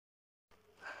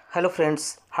Hello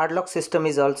friends, Hardlock system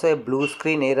is also a blue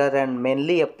screen error and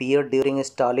mainly appeared during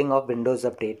installing of Windows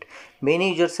update.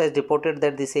 Many users has reported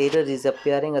that this error is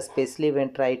appearing especially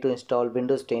when trying to install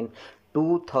Windows 10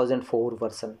 2004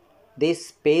 version.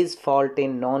 This page fault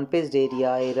in non-paged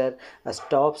area error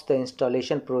stops the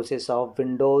installation process of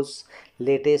Windows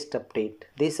latest update.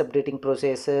 This updating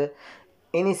process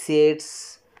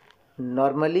initiates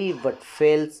normally but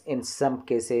fails in some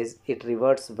cases. It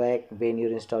reverts back when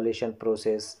your installation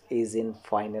process is in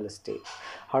final stage.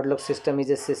 Hardlock system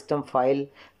is a system file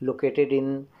located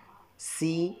in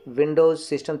C Windows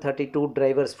System 32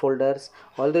 drivers folders.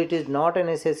 Although it is not an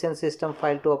essential system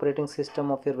file to operating system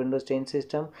of your Windows 10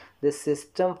 system, this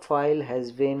system file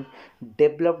has been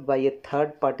developed by a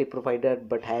third party provider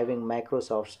but having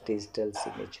Microsoft's digital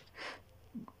signature.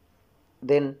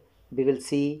 Then we will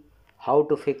see how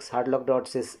to fix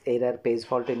Hardlock.sys error page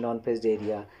fault in non-paged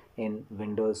area in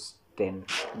Windows 10.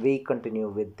 We continue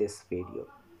with this video.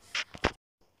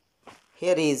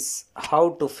 Here is how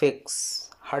to fix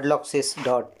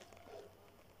Hardlock.sys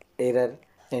error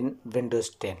in Windows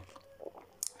 10.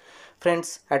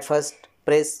 Friends, at first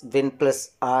press Win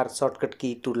plus R shortcut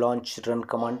key to launch run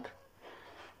command.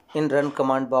 In run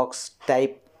command box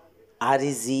type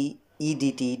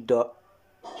regedt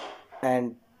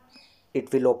and it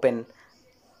will open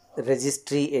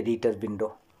registry editor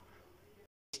window.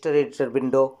 Registry editor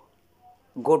window,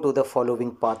 go to the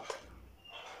following path: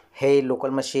 hey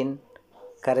local machine,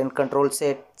 current control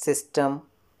set, system,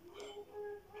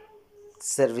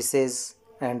 services,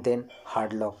 and then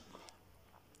Hardlock.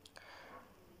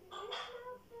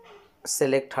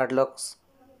 Select Hardlocks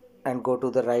and go to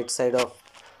the right side of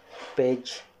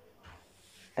page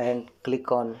and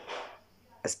click on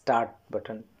start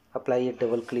button. Apply a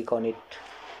double click on it.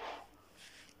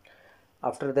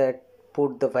 After that,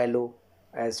 put the value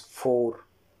as 4.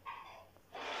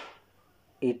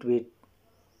 It will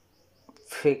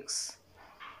fix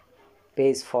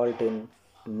page fault in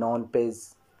non-page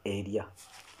area.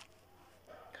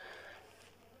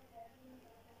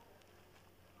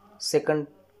 Second,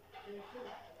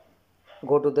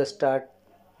 go to the start,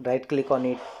 right click on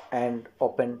it and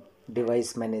open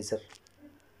device manager.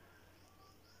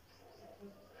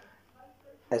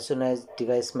 As soon as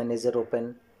device manager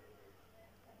open,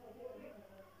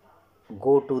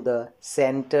 go to the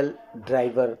central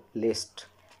driver list.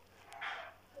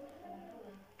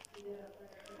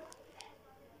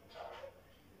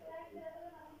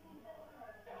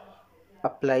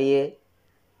 Apply a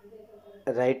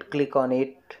right click on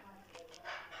it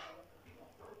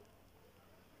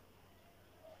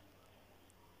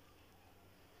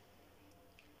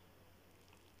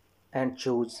and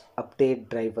choose update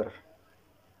driver.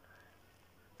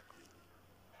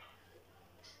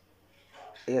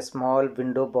 A small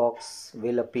window box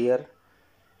will appear.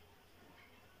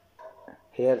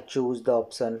 Here choose the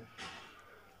option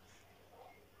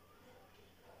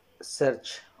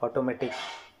search automatic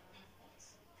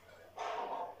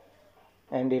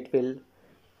and it will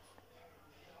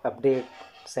update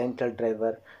central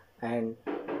driver and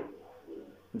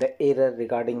the error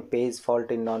regarding page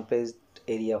fault in non-page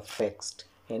area fixed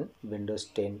in Windows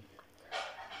 10.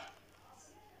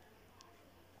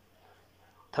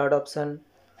 Third option,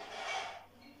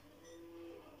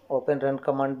 open run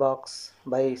command box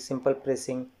by simple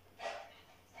pressing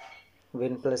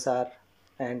Win plus R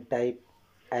and type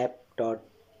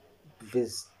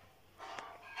app.viz.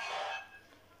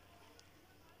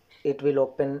 It will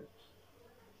open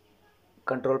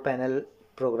control panel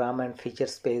program and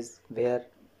features page where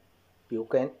you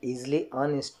can easily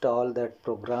uninstall that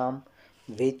program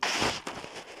which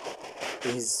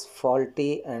is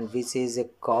faulty and which is a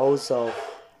cause of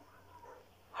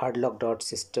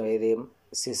Hardlock.system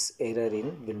error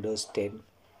in Windows 10.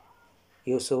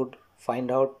 You should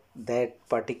find out that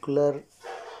particular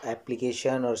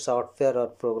application or software or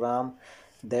program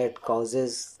that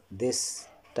causes this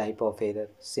type of error.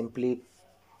 Simply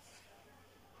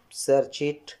search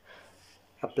it,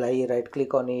 apply a right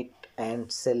click on it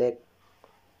and select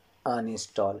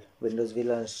uninstall. Windows will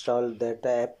uninstall that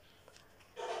app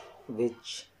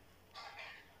which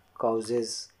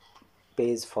causes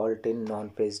page fault in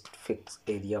non-page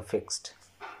area fixed.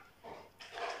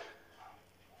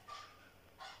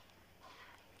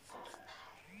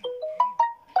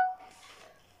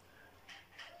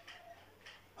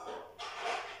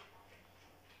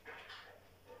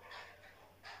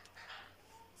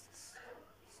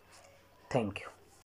 Thank you.